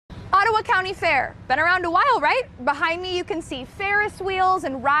Ottawa County Fair. Been around a while, right? Behind me you can see Ferris wheels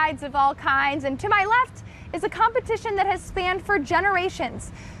and rides of all kinds, and to my left is a competition that has spanned for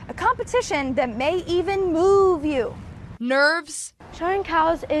generations. A competition that may even move you. Nerves? Showing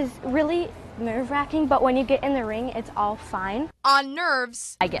cows is really nerve-wracking, but when you get in the ring, it's all fine. On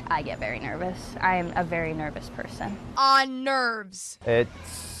nerves? I get very nervous. I am a very nervous person. On nerves. It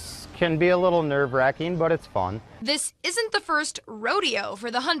can be a little nerve-wracking, but it's fun. This isn't the first rodeo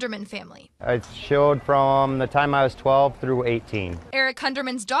for the Hunderman family. I showed from the time I was 12 through 18. Eric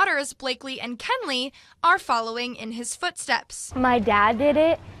Hunderman's daughters, Blakely and Kenley, are following in his footsteps. My dad did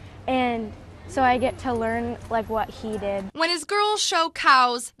it, and so I get to learn like what he did. When his girls show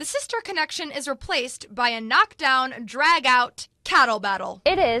cows, the sister connection is replaced by a knockdown, drag-out cattle battle.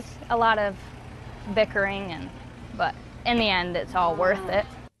 It is a lot of bickering, but in the end, it's all worth it.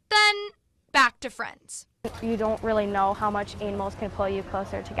 Then back to friends. You don't really know how much animals can pull you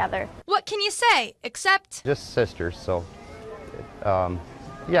closer together. What can you say, except Just sisters, so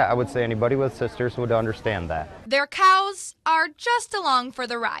yeah, I would say anybody with sisters would understand that. their cows are just along for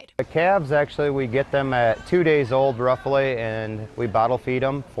the ride. The calves, actually, we get them at 2 days old roughly, and we bottle feed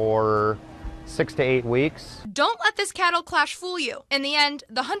them for 6 to 8 weeks. Don't let this cattle clash fool you. In the end,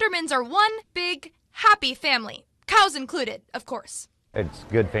 the Hundermans are one big, happy family. Cows included, of course. It's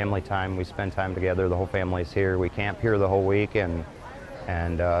good family time. We spend time together. The whole family's here. We camp here the whole week and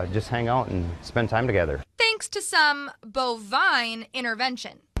just hang out and spend time together. Thanks to some bovine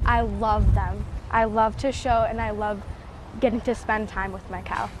intervention. I love them. I love to show, and I love getting to spend time with my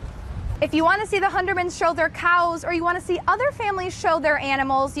cow. If you want to see the Hundermans show their cows, or you want to see other families show their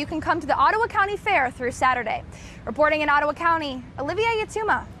animals, you can come to the Ottawa County Fair through Saturday. Reporting in Ottawa County, Olivia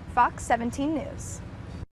Yatuma, Fox 17 News.